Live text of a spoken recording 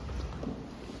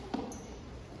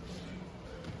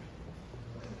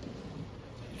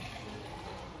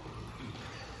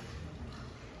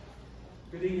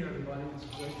evening, everybody. It's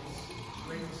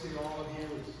great to see all of you.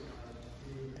 It's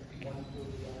wonderful to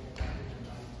be all together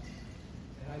tonight.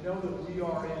 And I know that we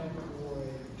are in for a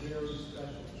very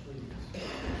special treat.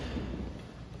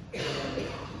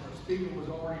 Our speaker was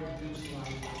already introduced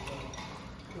tonight.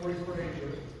 Corey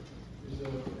Frazier is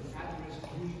an activist,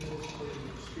 community minister,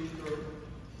 speaker.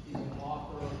 He's an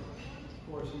author. Of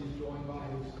course, he's joined by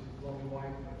his lovely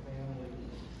wife and family.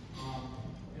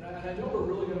 And I know we're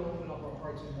really going to open up our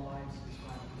hearts and minds this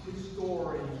time. His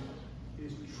story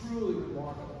is truly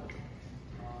remarkable.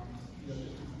 Just to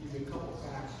give you a couple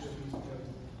facts here. He was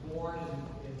born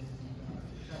in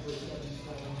September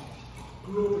 77,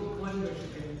 grew up in Flint,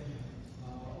 Michigan,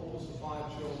 oldest of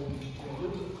 5 children.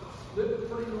 Lived a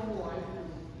pretty normal life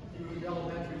through his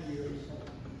elementary years.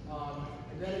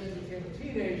 And then as he became a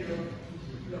teenager,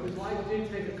 his life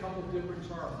did take a couple different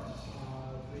turns.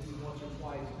 Maybe once or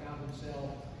twice found himself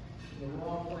in the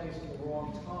wrong place at the wrong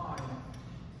time.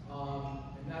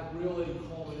 And that really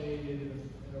culminated in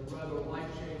a rather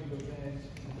life-changing event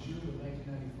in June of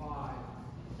 1995.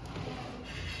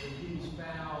 Where he was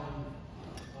found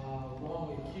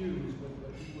wrongly accused, but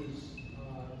he was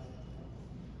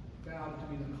found to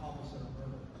be an accomplice in a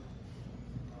murder.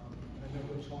 I know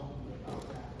we're talking about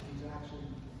that. He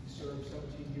served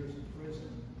 17 years in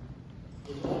prison.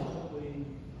 Was ultimately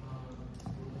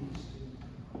released in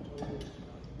October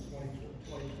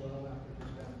 2012 after he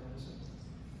was found innocent.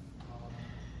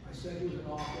 I said he was an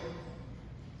author.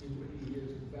 He has,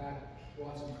 in fact,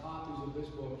 brought some copies of this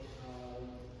book,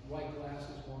 White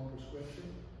Glasses, One Prescription.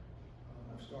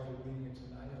 I've started reading it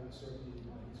tonight. I would certainly,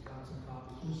 he's got some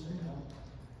copies for sale.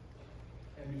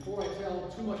 And before I tell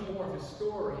too much more of his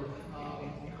story,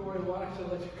 Corey, why don't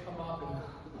I let you come up and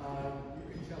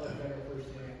you can tell it better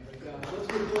firsthand. But let's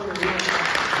get Corey here.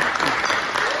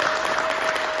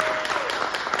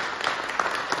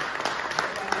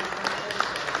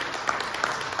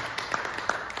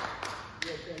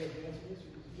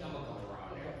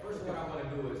 First, what I want to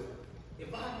do is,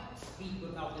 if I speak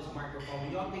without this microphone,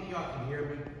 do y'all think y'all can hear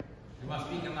me? Am I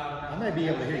speaking loud enough? I may be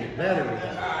able to hear you better with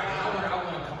that. All right, I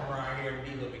want to come around here and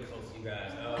be a little bit close to you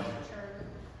guys.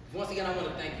 Once again, I want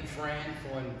to thank you, Fran,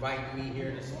 for inviting me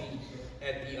here to speak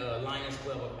at the Lions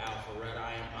Club of Alpharetta.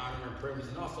 I am honored and privileged,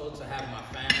 and also to have my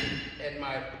family and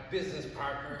my business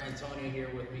partner, Antonia, here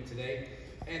with me today.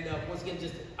 And once again,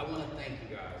 I want to thank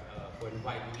you guys for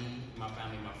inviting me, my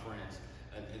family, my friends,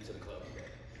 into the club today.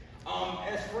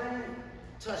 As Fran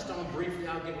touched on briefly,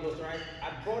 I'll give a little story.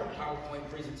 I brought a PowerPoint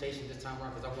presentation this time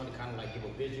around because I want to kind of like give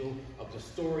a visual of the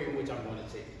story in which I'm going to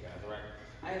take you guys, all right?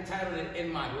 I entitled it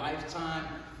In My Lifetime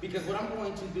because what I'm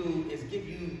going to do is give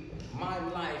you my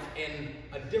life and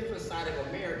a different side of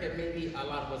America maybe a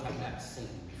lot of us have not seen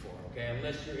before, okay?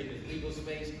 Unless you're in the legal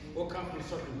space or come from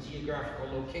certain geographical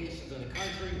locations in the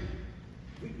country,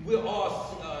 we'll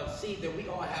all see that we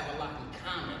all have a lot in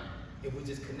common if we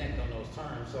just connect on those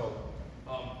terms. So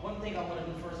one thing I want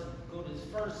to do first, go to this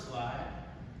first slide.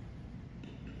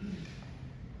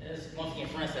 As once again,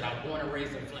 Fran said, I was born and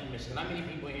raised in Flint, Michigan. How many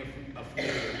people here are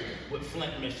familiar with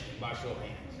Flint, Michigan, by show of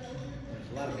hands?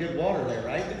 There's a lot of good water there,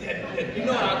 right? You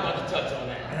know I was about to touch on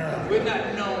that. We're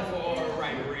not known for all the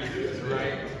right reasons,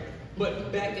 right?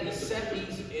 But back in the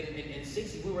 70s and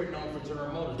 60s, we were known for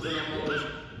General Motors. General Motors,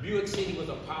 Buick City was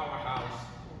a powerhouse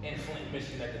in Flint,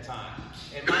 Michigan at the time.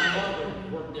 And my mother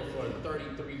worked there for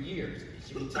 33 years.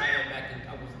 She retired back in,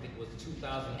 I think it was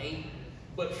 2008.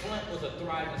 But Flint was a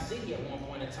thriving city at one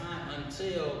point in time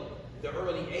until the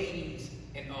early 80s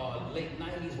and late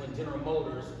 90s when General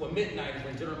Motors, well, mid-90s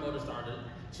when General Motors started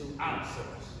to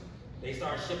outsource. They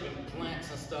started shipping plants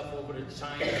and stuff over to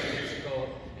China and Mexico.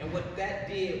 And what that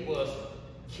did was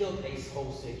killed a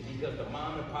whole city because the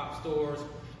mom and pop stores,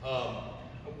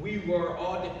 we were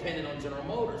all dependent on General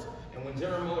Motors. And when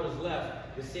General Motors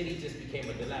left, the city just became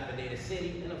a dilapidated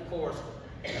city. And of course,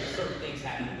 certain things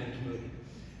happened in the community.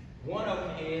 One of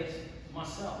them is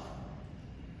myself.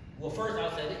 Well, first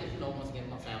I'll say, once again,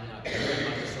 my family out there.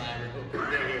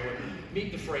 They're here with me.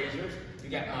 Meet the Fraziers. You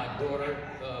got my daughter,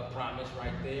 Promise,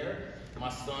 right there. My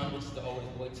son, which is the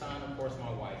oldest boy, Tom, of course,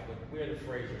 my wife. But we're the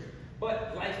Fraziers.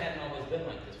 But life hadn't always been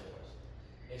like this for us,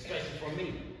 especially for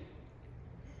me.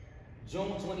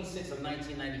 June 26th of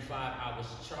 1995, I was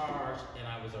charged and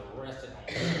I was arrested on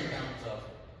 2 counts of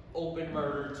open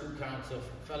murder, 2 counts of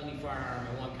felony firearm,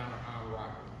 and 1 count of armed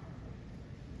robbery.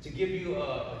 To give you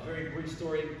a very brief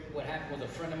story, what happened was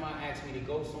a friend of mine asked me to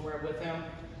go somewhere with him.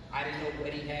 I didn't know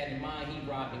what he had in mind. He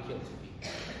robbed and killed 2 people.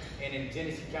 And in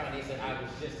Genesee County, they said I was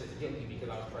just as guilty because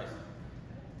I was present.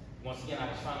 Once again, I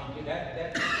was found guilty.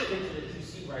 That picture that you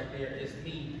see right there is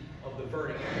me of the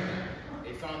verdict.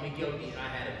 They found me guilty, and I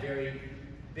had a very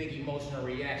big emotional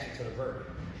reaction to the verdict.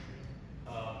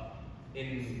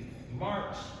 In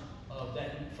March of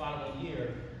that following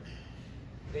year,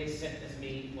 they sentenced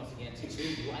me, once again, to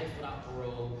 2 life without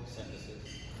parole sentences,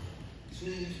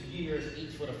 2 years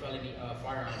each for the felony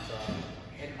firearms charge,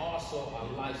 and also a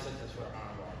life sentence for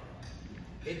armed robbery.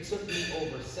 It took me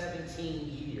over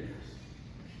 17 years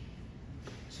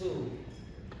to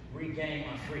regain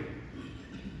my freedom.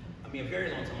 I mean, a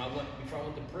very long time. Before I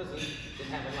went to prison,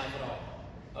 didn't have a life at all,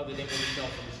 other than when we fell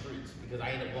from the streets, because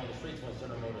I ended up going to the streets when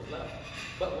General Motors left.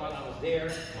 But while I was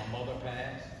there, my mother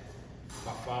passed,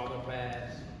 my father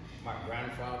passed, my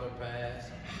grandfather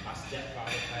passed, my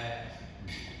stepfather passed,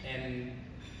 and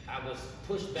I was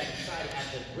pushed back inside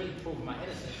after really proving my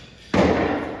innocence.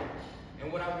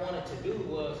 And what I wanted to do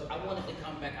was, I wanted to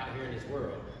come back out here in this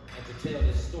world and to tell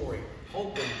this story,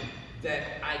 hoping that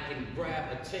I can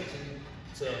grab attention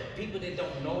to people that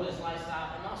don't know this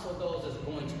lifestyle, and also those that's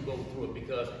going to go through it,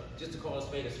 because just to call a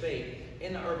spade,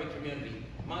 in the urban community,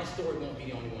 my story won't be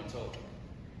the only one told.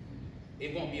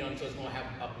 It won't be until it's going to have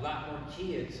a lot more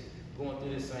kids going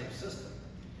through this same system.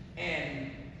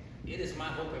 And it is my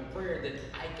hope and prayer that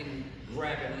I can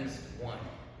grab at least one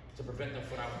to prevent them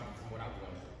from what I'm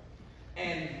going through.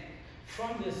 And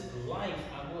from this life,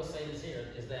 I will say this here,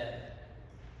 is that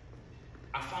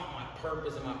I found my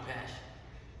purpose and my passion.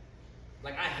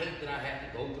 Like, I hate that I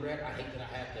had to go through that. I hate that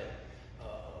I had to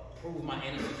prove my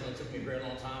innocence, and it took me a very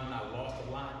long time, and I lost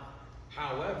a lot.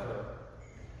 However,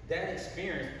 that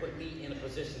experience put me in a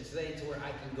position today to where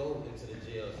I can go into the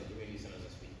jails and community centers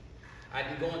and speak. I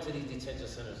can go into these detention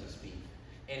centers and speak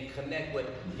and connect with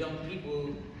young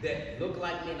people that look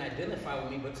like me and identify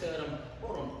with me, but tell them,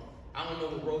 hold on, I don't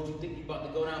know what road you think you're about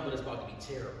to go down, but it's about to be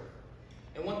terrible.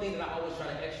 And one thing that I always try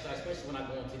to exercise, especially when I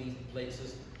go into these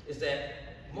places, is that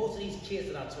most of these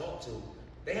kids that I talk to,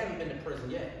 they haven't been to prison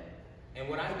yet. And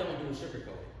what I don't do is sugarcoat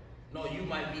it. No, you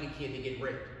might be the kid that get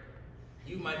raped.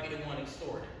 You might be the one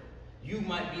extorted. You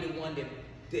might be the one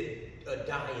that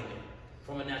died in it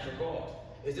from a natural cause.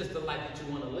 Is this the life that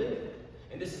you want to live?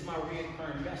 And this is my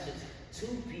recurring message to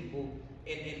people,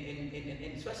 in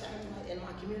especially in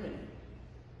my community.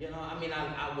 You know, I mean,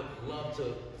 I would love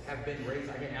to have been raised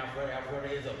out here in Alpharetta.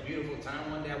 Alpharetta is a beautiful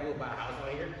town. One day I will buy a house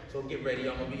out here. So get ready,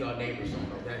 I'm gonna be your neighbor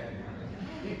soon, okay?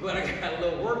 But I got a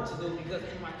little work to do, because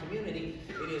in my community,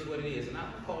 it is what it is. And I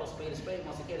call a spade a spade.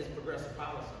 Once again, it's progressive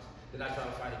policies that I try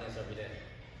to fight against every day.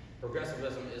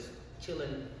 Progressivism is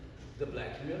killing the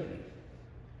black community.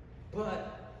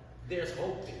 But there's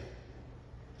hope there.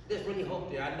 There's really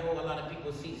hope there. I know a lot of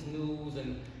people see news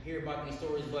and hear about these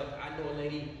stories, but I know a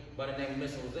lady by the name of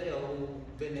Miss Roselle who's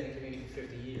been in the community for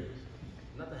 50 years.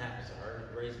 Nothing happens to her,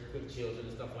 raised good children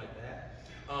and stuff like that.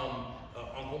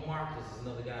 Uncle Marcus is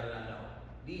another guy that I know.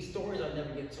 These stories I never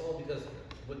get told, because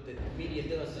what the media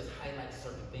does is highlight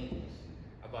certain things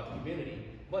about the community,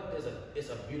 but it's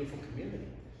a beautiful community.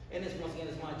 And it's, once again,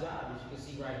 it's my job. As you can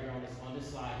see right here on this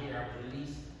slide here, I was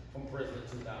released from prison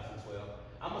in 2012.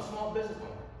 I'm a small business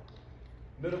owner.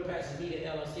 Middle Passage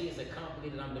Media LLC is a company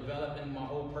that I'm developing. My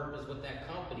whole purpose with that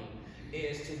company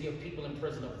is to give people in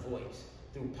prison a voice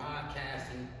through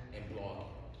podcasting and vlogging,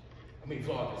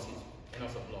 and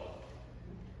also blogging.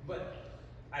 But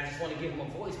I just want to give them a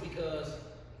voice, because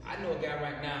I know a guy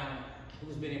right now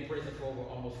who's been in prison for over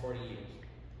almost 40 years.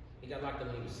 He got locked up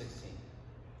when he was 16.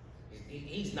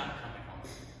 He's not coming home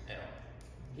at all.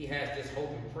 He has this hope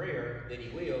and prayer that he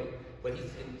will, but he's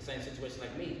in the same situation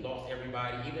like me. Lost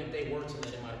everybody. Even if they were to let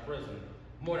him out of prison,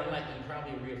 more than likely he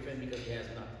probably reoffend because he has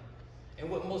nothing. And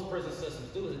what most prison systems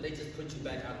do is that they just put you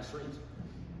back out in the streets.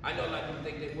 I know a lot of people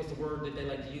think that, what's the word that they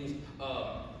like to use?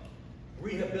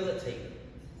 Rehabilitated.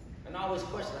 And I always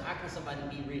question, how can somebody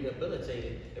be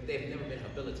rehabilitated if they've never been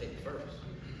habilitated first?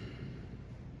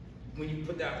 When you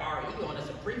put that RE on, it's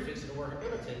a prefix to the word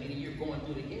rehabilitated, meaning you're going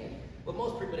through it again. But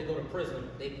most people that go to prison,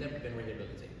 they've never been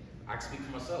rehabilitated. I can speak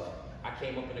for myself. I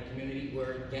came up in a community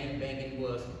where gangbanging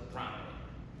was prominent.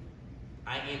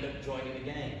 I ended up joining the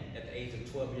gang at the age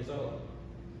of 12 years old.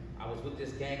 I was with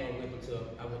this gang all the way up until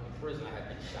I went to prison. I had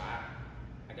been shot.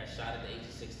 I got shot at the age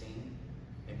of 16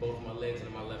 in both of my legs and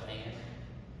in my left hand.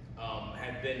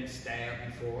 Had been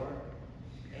stabbed before,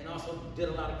 and also did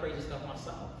a lot of crazy stuff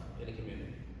myself in the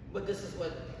community. But this is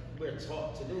what we're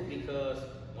taught to do, because,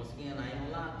 once again, I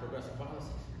ain't gonna lie, progressive policies.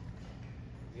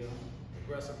 You know,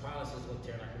 progressive policies is what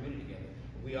tearing our community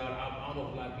together. I don't know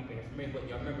if a lot of people are familiar, but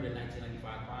y'all remember the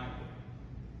 1995 crime bill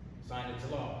signed into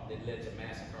law that led to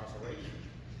mass incarceration.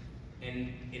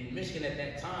 And in Michigan at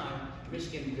that time,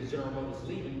 Michigan, because General Motors was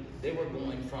leaving, they were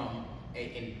going from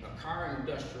a car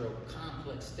industrial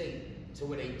complex state to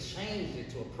where they changed it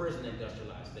to a prison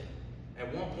industrialized state.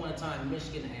 At one point in time,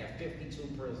 Michigan had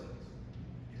 52 prisons,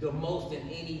 the most in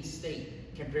any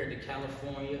state compared to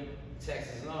California,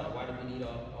 Texas, and all that. Why do we need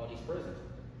all these prisons?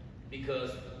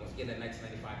 Because once again, the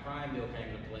 1995 crime bill came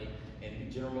into play,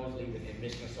 and General Motors leaving, and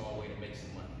Michigan saw a way to make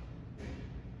some money.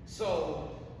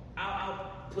 So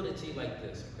I'll put it to you like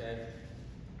this, okay?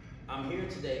 I'm here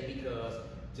today because,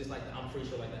 just like I'm pretty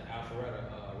sure like the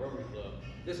Alpharetta Rotary Club,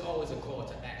 there's always a call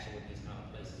to action with these kind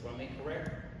of places. Am I correct?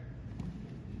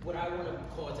 What I want to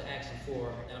call to action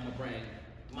for, and I'm gonna bring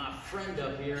my friend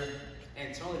up here,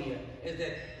 Antonia, is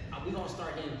that we're gonna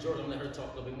start here in Georgia. I'm gonna let her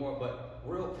talk a little bit more, but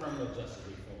real criminal justice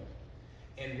reform.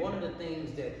 And one of the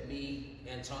things that me,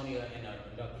 Antonia, and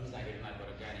he's not here tonight, but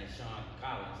a guy named Sean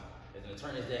Collins, as an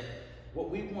attorney, is that what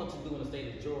we want to do in the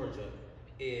state of Georgia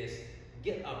is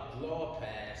get a law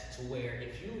passed to where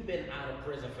if you've been out of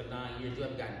prison for 9 years, you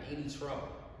haven't gotten any trouble,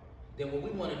 then what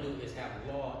we want to do is have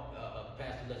law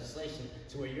pass legislation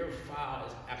to where your file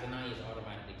is after 9 years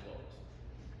automatically closed.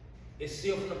 It's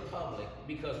sealed from the public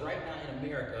because right now in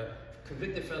America,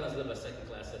 convicted felons live as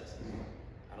second-class citizens.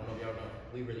 I don't know if y'all know,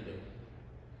 we really do.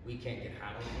 We can't get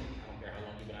housing. I don't care how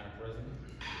long you've been out of prison.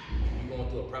 You're going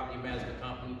through a property management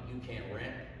company, you can't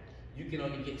rent. You can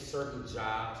only get certain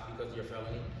jobs because of your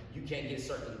felony. You can't get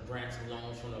certain grants and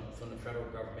loans from the federal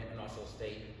government and also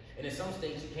state. And in some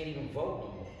states, you can't even vote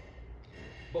no more.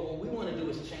 But what we want to do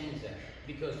is change that,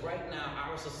 because right now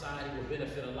our society will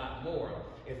benefit a lot more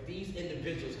if these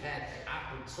individuals had the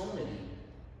opportunity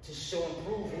to show and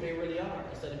prove who they really are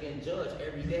instead of being judged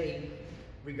every day,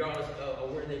 regardless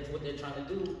of what they're trying to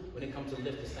do when it comes to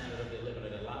lift the standard of their living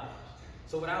of their lives.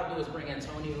 So what I'll do is bring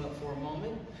Antonia up for a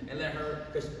moment and let her,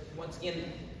 because once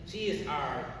again, she is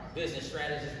our business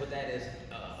strategist, but that is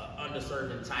an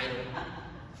underserved title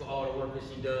for all the work that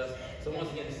she does. So once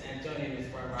again, this is Antonia, and this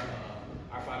is our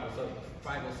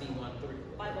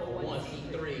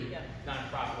 501c3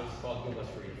 nonprofit, which is called Give Us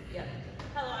Freedom. Yeah.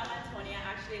 Hello, I'm Antonia.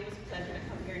 Actually, it was a pleasure to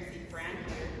come here and see Fran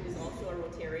here, who is also a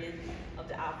Rotarian of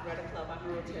the Alpharetta Club. I'm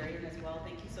a Rotarian as well.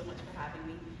 Thank you so much for having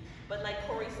me. But like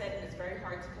Corey said, and it's very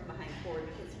hard to come behind Corey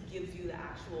because he gives you the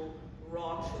actual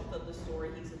raw truth of the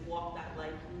story. He's walked that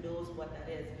life, he knows what that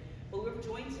is. But we've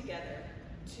joined together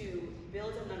to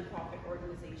build a nonprofit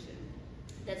organization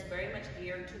that's very much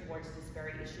geared towards this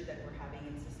very issue that we're having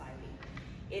in society.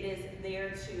 It is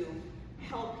there to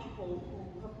help people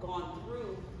who have gone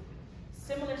through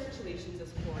similar situations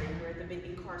as Corey, where they've been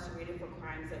incarcerated for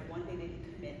crimes that one they didn't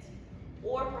commit,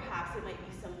 or perhaps it might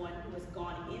be someone who has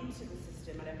gone into the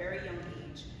system at a very young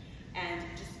age and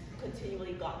just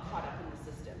continually got caught up in the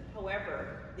system.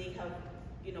 However, they have,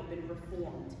 been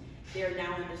reformed. They are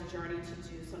now on this journey to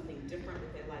do something different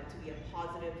with their life, to be a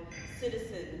positive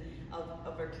citizen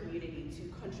of our community, to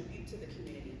contribute to the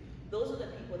community. Those are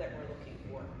the people that we're looking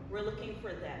for. We're looking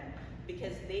for them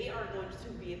because they are going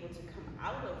to be able to come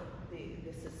out of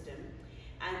the system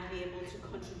and be able to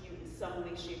contribute in some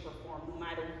way, shape, or form, no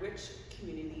matter which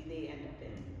community they end up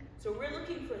in. So we're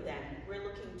looking for them. We're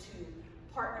looking to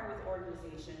partner with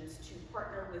organizations, to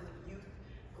partner with youth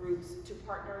groups, to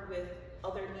partner with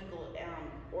other legal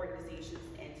organizations,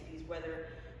 entities, whether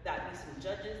that be some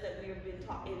judges that we have been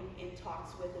in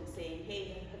talks with and saying,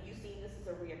 hey, have you seen this as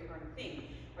a reoccurring thing?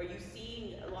 Are you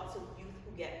seeing lots of youth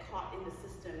who get caught in the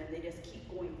system and they just keep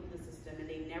going through the system and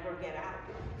they never get out?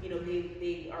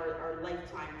 They are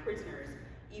lifetime prisoners,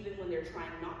 even when they're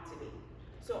trying not to be.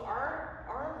 So our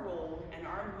role and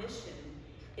our mission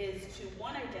is to,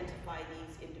 one, identify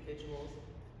these individuals,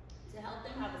 to help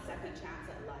them have a second chance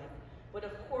at life. But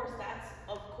of course, that's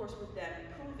with them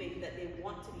proving that they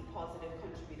want to be positive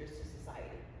contributors to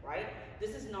society, right?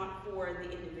 This is not for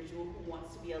the individual who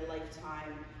wants to be a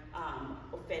lifetime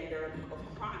offender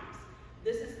of crimes.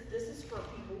 This is for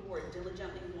people who are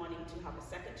diligently wanting to have a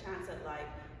second chance at life,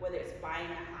 whether it's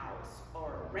buying a house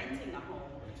or renting a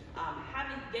home,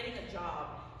 getting a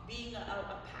job, being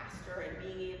a pastor, and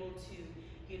being able to,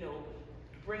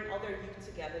 bring other youth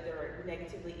together that are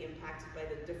negatively impacted by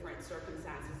the different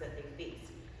circumstances that they face.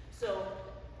 So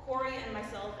Corey and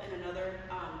myself and another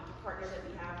partner that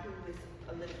we have, who is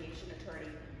a litigation attorney,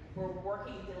 we're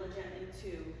working diligently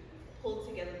to pull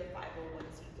together the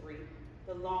 501c3.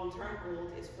 The long-term goal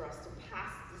is for us to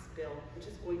pass this bill, which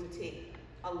is going to take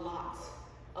a lot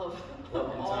of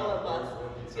all of us.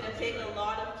 It's going to take a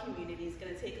lot of community. It's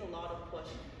going to take a lot of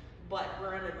push. But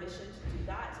we're on a mission to do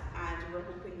that, and we're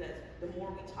hoping that the more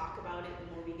we talk about it,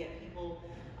 the more we get people,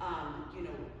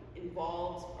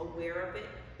 involved, aware of it,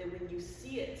 that when you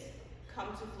see it come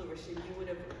to fruition, you would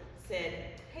have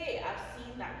said, hey, I've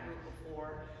seen that group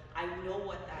before. I know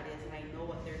what that is, and I know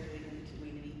what they're doing in the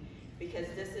community, because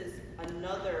this is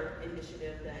another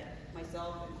initiative that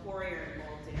myself and Corey are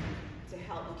involved in, to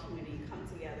help the community come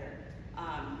together,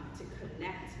 to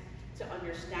connect, to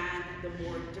understand the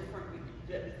more different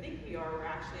that we think we are, we're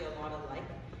actually a lot alike,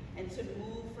 and to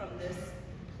move from this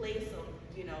place of,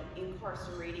 you know,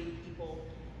 incarcerating people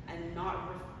and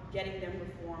not getting them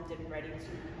reformed and ready to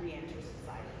re-enter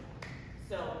society.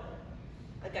 So,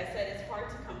 like I said, it's hard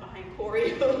to come behind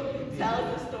Corey who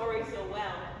tells the story so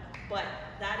well, but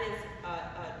that is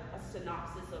a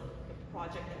synopsis of the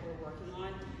project that we're working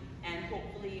on, and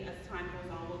hopefully as time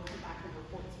goes on, we'll come back and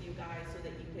report to you guys so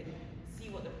that you can see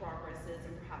what the progress is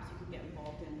and perhaps you can get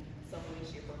involved in some way,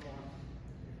 shape, or form.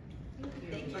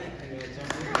 Thank you.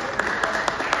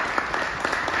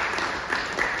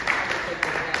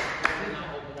 And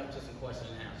I'll open up to some questions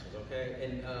and answers, okay?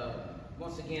 And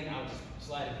once again, I'll just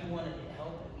slide. If you want to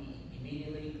help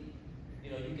immediately, you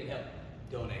know, you can help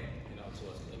donate, you know, to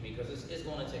us. I mean, because it's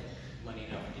going to take money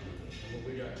and effort to do this. And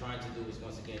what we're trying to do is,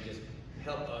 once again, just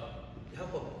help a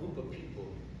group of people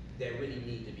that really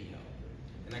need to be helped.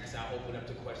 And like I said, I'll open up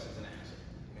to questions and answers.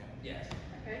 Yes.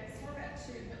 Okay, so we're at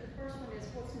two, but the first one is,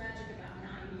 what's magic about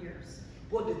 9 years?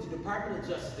 Well, the Department of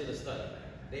Justice did a study.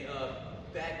 They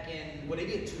they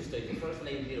did 2 studies. The first one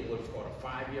they did what was called a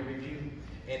 5-year review,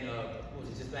 and what was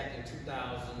it, just back in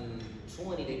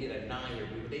 2020 they did a 9-year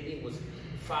review. What they did was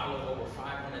follow over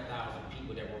 500,000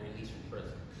 people that were released from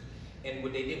prison. And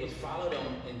what they did was follow them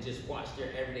and just watch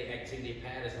their everyday activity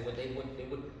patterns. And what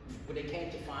they came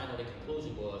to find, or the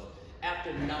conclusion was,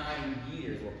 after 9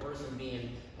 years of a person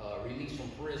being released from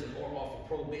prison or off a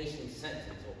probation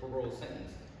sentence or parole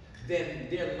sentence, then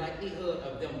their likelihood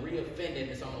of them reoffending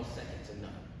is almost second to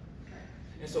none.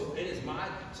 And so it is I'm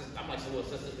like, so well,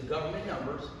 since it's the government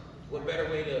numbers, what better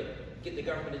way to get the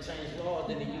government to change laws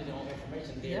than to use their own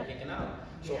information they're picking out?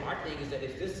 So our thing is that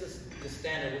if this is the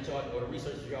standard which y'all, or the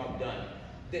research y'all have done,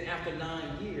 then after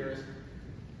 9 years,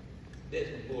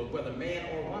 whether man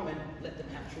or woman, let them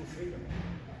have true freedom.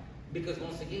 Because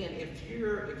once again, if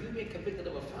you've been convicted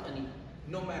of a felony,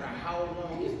 no matter how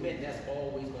long it's been, that's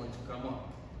always going to come up.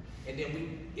 And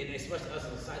then and especially us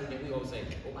in society, then we always say,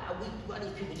 well, why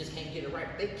these people just can't get it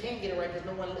right? They can't get it right because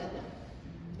no one let them.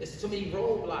 It's too many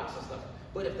roadblocks and stuff.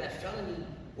 But if that felony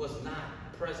was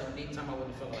not present anytime I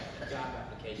went to fill out a job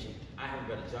application, I haven't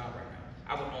got a job right now.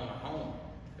 I would own a home.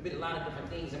 I mean, a lot of different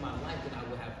things in my life that I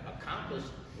would have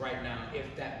accomplished right now if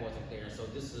that wasn't there. And so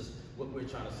this is what we're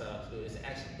trying to set up to do, is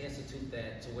actually institute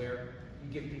that to where you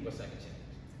give people a second chance.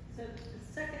 So the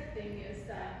second thing is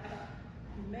that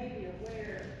you may be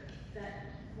aware that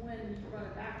when you run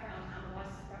a background, I'm a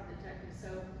licensed private detective, so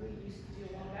we used to do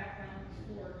a lot of backgrounds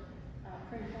for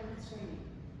pre-employment screening.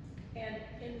 And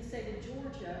in the state of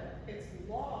Georgia, it's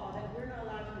law that we're not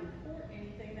allowed to report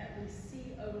anything that we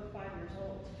see over 5 years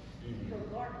old,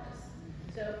 regardless.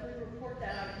 So if we report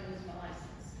that, I can lose my license.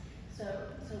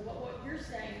 So what you're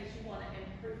saying is you want to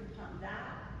improve upon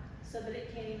that so that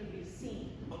it can't even be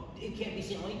seen. It can't be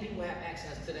seen. Only people who have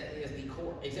access to that is the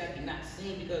court. Exactly, not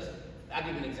seen, because I'll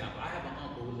give you an example. I have an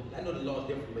uncle who, I know the law is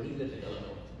different, but he lives in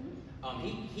Illinois.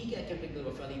 He got convicted of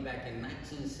a felony back in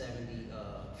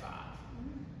 1975.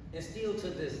 And still to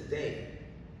this day,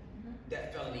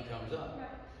 that felony comes up.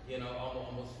 You know,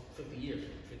 almost 50 years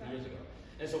ago.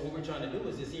 And so what we're trying to do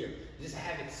is just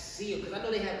have it sealed. Because I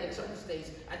know they have in certain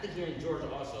states, I think here in Georgia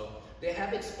also, they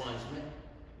have expungement,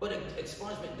 but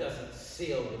expungement doesn't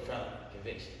seal the felony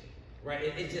conviction, right?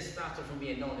 It just stops it from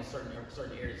being known in certain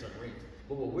areas, certain regions.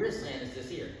 But what we're saying is this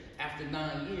here: after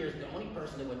 9 years, the only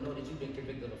person that would know that you've been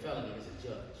convicted of a felony is a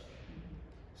judge.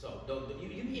 So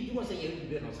you want to say you've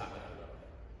been on top of that.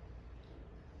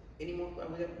 Any more?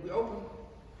 We open.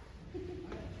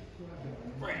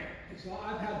 Right. So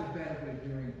I've had the benefit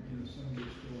during some of your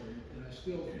story, and I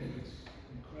still think it's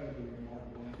incredibly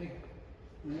remarkable. I think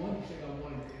the one thing I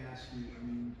wanted to ask you, I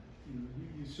mean,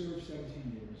 you served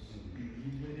 17 years.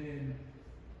 You went in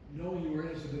knowing you were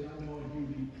innocent, but not knowing you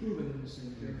would be proven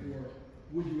innocent. Therefore,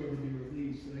 would you ever be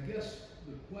released? And I guess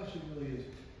the question really is,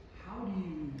 how do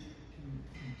you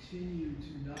continue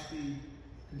to not be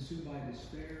consumed by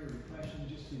despair or depression,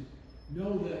 just to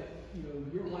know that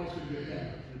your life's gonna get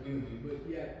better, but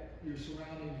yet your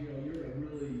surroundings, you're a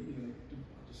really, to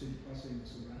say depressing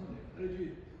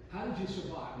surrounding. How did you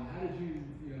survive? And how did you,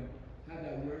 have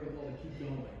that wherewithal to keep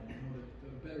going? That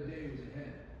a better day was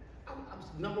ahead.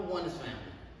 Number one is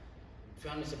family.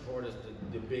 Family support is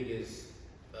the biggest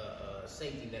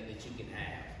safety net that you can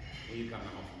have when you come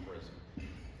home from prison.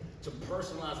 To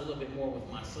personalize a little bit more with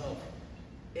myself,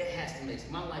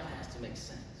 my life has to make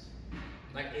sense.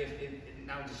 Like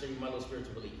now to show you my little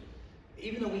spiritual belief.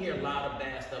 Even though we hear a lot of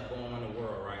bad stuff going on in the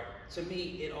world, right? To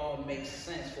me, it all makes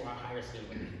sense for our higher scheme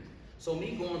of things. So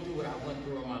me going through what I went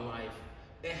through in my life,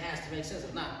 it has to make sense.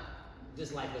 If not,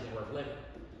 this life isn't worth living.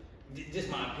 Just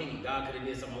my opinion. God could have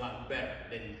did something a lot better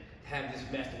than have this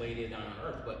mess the way it is down on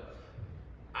earth. But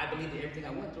I believe that everything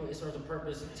I went through, it serves a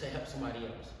purpose to help somebody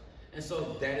else. And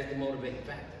so that is the motivating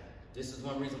factor. This is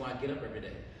one reason why I get up every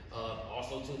day.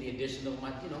 Also to the addition of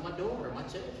my, my daughter, my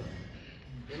children.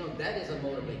 That is a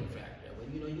motivating factor.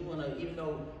 When, you want to, even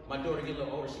though my daughter gets a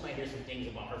little older, she might hear some things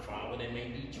about her father that may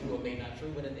be true or may not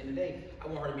true, but at the end of the day, I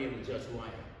want her to be able to judge who I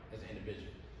am as an individual.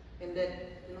 And that,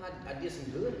 I did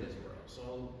some good in this world.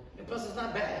 So, and plus it's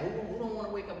not bad. Who don't want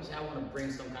to wake up and say, I want to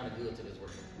bring some kind of good to this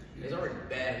world? It's already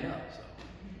bad enough, so,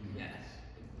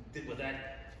 yes. Was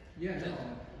that? Yeah, no,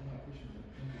 I appreciate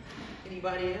it.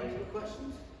 Anybody else with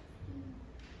questions?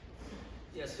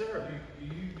 Yes, sir. Do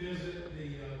you visit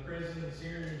the presidents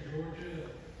here in Georgia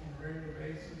on a regular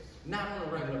basis? Not on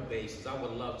a regular basis. I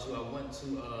would love to. I went to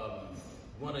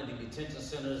one of the detention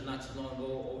centers not too long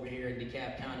ago over here in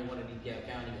DeKalb County, one of the DeKalb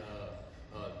County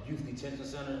youth detention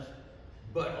centers.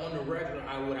 But on the regular,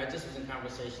 I just was in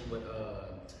conversation with,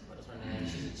 what is her name?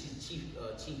 She's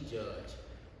a chief judge.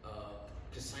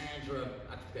 Cassandra,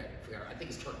 I forgot. I think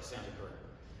it's Cassandra Kirk.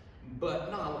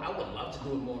 But no, I would love to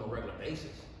do it more on a regular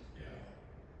basis.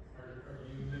 Are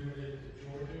you limited to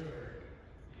Georgia, or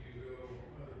do you go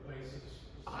other places?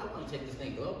 I want to take this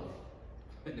thing global.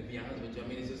 To be honest with you, I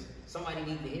mean, it's just somebody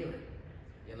needs to hear it.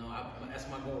 That's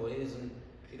my goal. It isn't,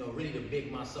 really to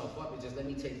big myself up. It's just let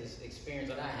me take this experience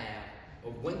that I have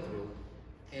or went through,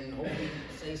 and hopefully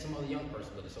save some other young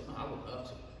person with it. So no, I would love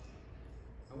to.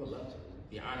 I would love to.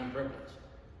 Be an honor and privilege.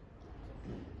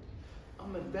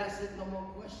 If that's it, no more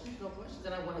questions,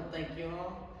 and I want to thank you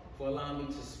all for allowing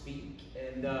me to speak,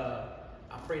 and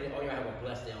I pray that all y'all have a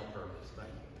blessed day on purpose. Thank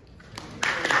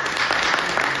you.